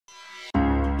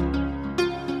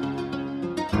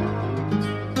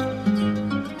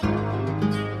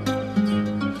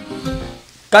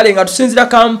Kale nga tusinzira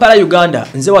Kampala Uganda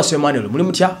nze wa Emmanuel muli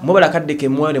mutya mubala kaddeke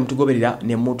mwoyo ne mutugoberera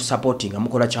ne mutu supporting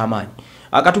amukola kyamaanyi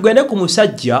akatugende ku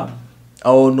musajja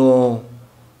ono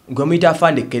ngomita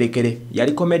afande Kelekele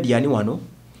yali comedian wano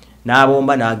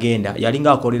n'abomba n'agenda yali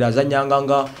nga akolera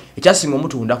zanyanganga ekyasinga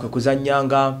omutunda kwe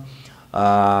kuzanyanga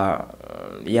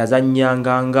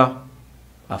yazanyanganga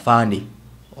afande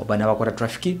oba n'abakola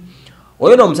traffic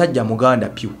oyo no musajja muganda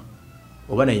piu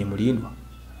oba naye mulindwa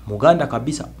muganda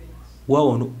kabisa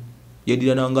wawono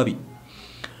yedira nangabi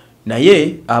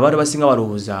naye abantu basinga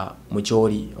balowooza mu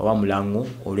kyoli oba mulango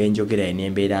olw'enjogera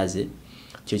enembeera ze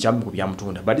kye kyamu ku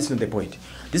byamutunda but this is not the point.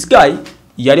 This guy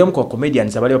yali omu ku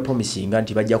comedians abali promising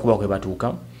nti bajja kuba kwe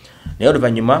batuuka naye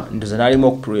oluvannyuma ndoza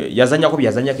n'alimu yazanyako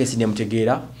byazanyako esi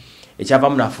nemutegeera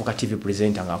ekyavaamu n'afuuka TV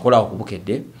presenter ng'akola ku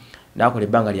Bukedde n'akola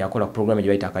ebbanga lyakola ku program gye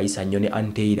bayita akayisa nnyo ne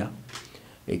Anteira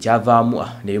ekyavaamu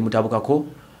ne bimutabukako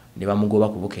ne bamugoba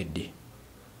ku Bukedde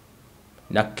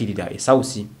nakkirira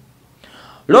esausi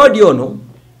Lodi ono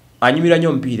anyumira nnyo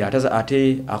omupiira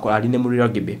ate ali ne mu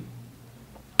rugby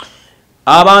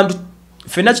abantu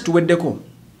ffenna kituweddeko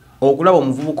okulaba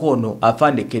omuvubuka ono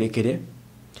afande Kelekele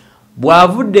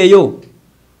bw'avuddeyo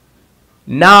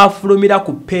n'afulumira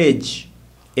ku page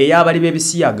ey'abali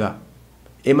b'ebisiyaga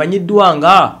emanyiddwa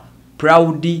nga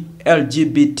Proud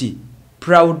LGBT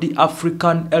Proud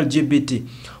African LGBT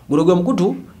guno gwe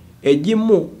mukutu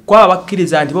egimu kwa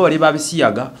bakkiriza nti bo bali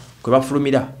babisiyaga kwe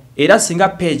bafulumira era singa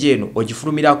page eno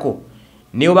ogifulumirako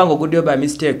ne obanga oguddeyo by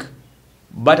mistake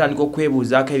batandika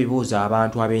okwebuuzaako ebibuuzo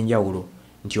abantu ab'enjawulo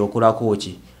nti okolako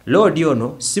ki Lodi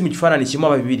ono si mu kifaananyi kimu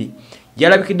aba bibiri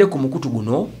yalabikidde ku mukutu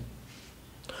guno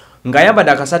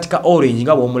ng'ayambadde akasaati ka orange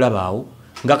nga bw'omulaba awo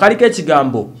nga kaliko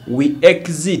ekigambo we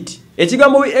exit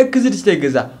ekigambo we exit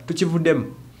kitegeeza tukivuddemu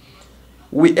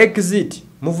we exit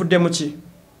muvuddemu ki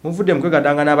muvudde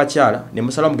mukwegadanga n'abakyala ne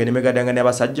musala mugende megadanga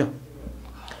n'abasajja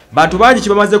bantu bangi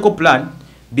kibamazeeko plan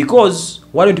because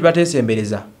wali nti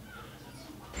bateesembereza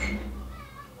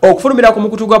okufulumira ku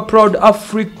mukutu gwa Proud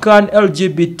African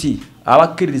LGBT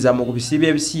abakkiririza mu kubisiba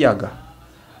ebisiyaga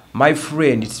my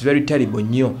friend it's very terrible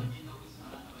nnyo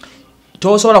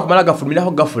tosobola kumala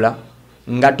gafulumirako gafula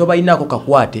nga tobayinaako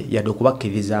kakwate yadde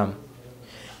okubakkiririzaamu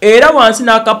era wansi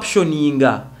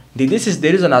n'akaptioninga this is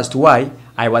the reason as to why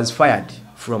I was fired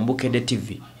from Bukedde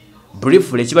TV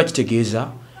briefly kiba kitegeeza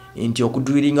nti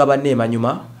okudwiringa banne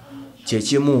emanyuma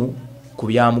kyekimu ku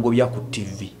byamugobya ku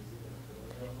TV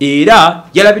era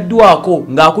yalabiddwako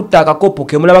ng'akutta akakopo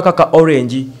kemulabaka ka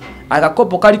orange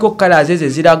akakopo kaliko colors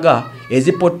eziraga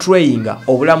eziportrayinga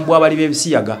obulamu bw'abali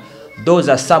b'ebisiyaga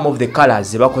those are some of the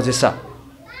colors bakozesa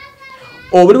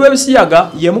obuli bw'ebisiyaga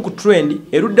yemu ku trend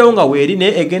eruddewo nga weeri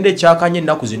ne egenda ekyakanye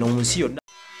ennaku zino mu nsi yonna